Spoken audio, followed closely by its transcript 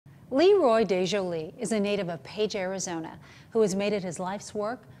Leroy Dejolie is a native of Page, Arizona, who has made it his life's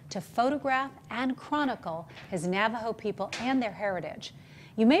work to photograph and chronicle his Navajo people and their heritage.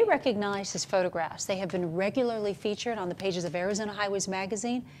 You may recognize his photographs. They have been regularly featured on the pages of Arizona Highways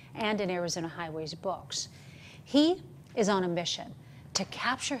magazine and in Arizona Highways books. He is on a mission to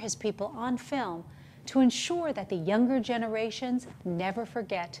capture his people on film to ensure that the younger generations never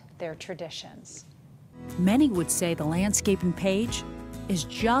forget their traditions. Many would say the landscape in Page is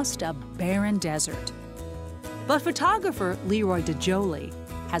just a barren desert. But photographer Leroy Dejolie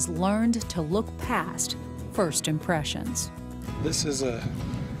has learned to look past first impressions. This is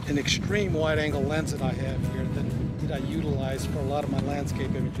an extreme wide-angle lens that I have here that I utilize for a lot of my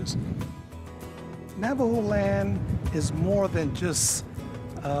landscape images. Navajo land is more than just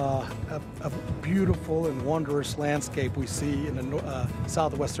a beautiful and wondrous landscape we see in the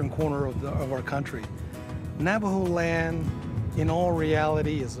southwestern corner of our country. Navajo land, in all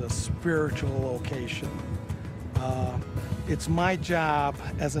reality, is a spiritual location. It's my job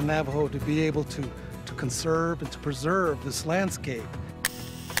as a Navajo to be able to conserve and to preserve this landscape.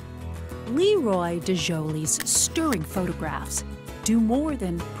 Leroy Dejolie's stirring photographs do more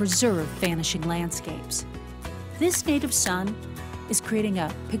than preserve vanishing landscapes. This native son is creating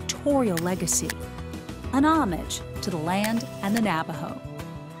a pictorial legacy, an homage to the land and the Navajo,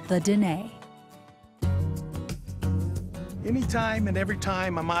 the Dene. Anytime and every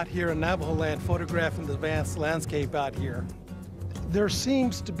time I'm out here in Navajo land photographing the vast landscape out here, there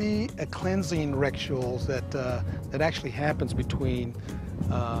seems to be a cleansing ritual that actually happens between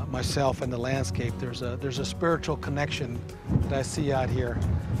myself and the landscape. There's a spiritual connection that I see out here.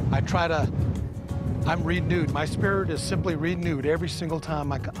 I'm renewed. My spirit is simply renewed every single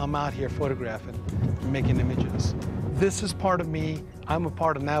time I'm out here photographing and making images. This is part of me. I'm a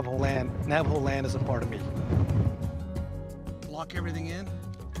part of Navajo land. Navajo land is a part of me. Lock everything in.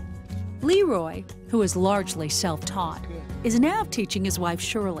 Leroy, who is largely self-taught, is now teaching his wife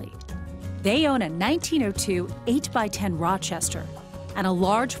Shirley. They own a 1902 8x10 Rochester and a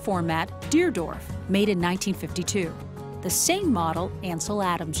large format Deerdorf made in 1952, the same model Ansel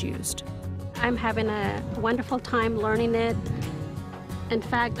Adams used. I'm having a wonderful time learning it. In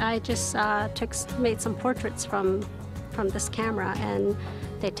fact, I just made some portraits from this camera, and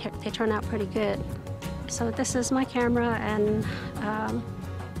they turn out pretty good. So this is my camera, and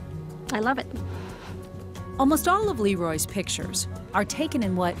I love it. Almost all of Leroy's pictures are taken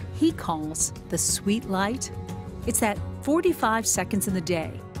in what he calls the sweet light. It's that 45 seconds in the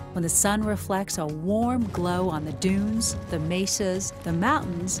day when the sun reflects a warm glow on the dunes, the mesas, the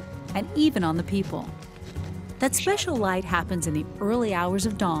mountains, and even on the people. That special light happens in the early hours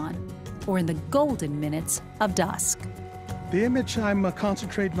of dawn or in the golden minutes of dusk. The image I'm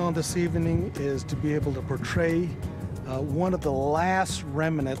concentrating on this evening is to be able to portray one of the last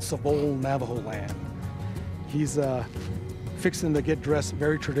remnants of old Navajo land. He's fixing to get dressed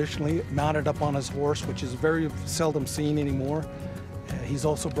very traditionally, mounted up on his horse, which is very seldom seen anymore. He's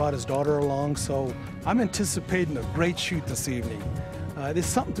also brought his daughter along, so I'm anticipating a great shoot this evening. There's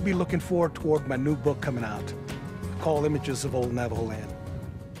something to be looking forward toward my new book coming out, called Images of Old Navajo Land.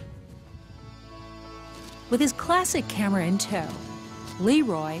 With his classic camera in tow,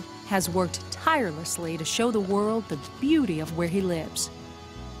 Leroy has worked tirelessly to show the world the beauty of where he lives.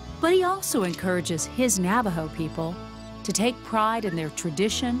 But he also encourages his Navajo people to take pride in their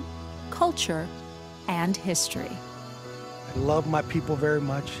tradition, culture, and history. I love my people very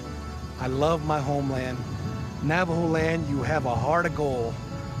much. I love my homeland. Navajo land, you have a heart of gold.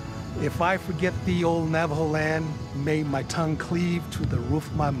 If I forget the old Navajo land, may my tongue cleave to the roof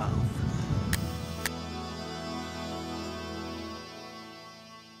of my mouth.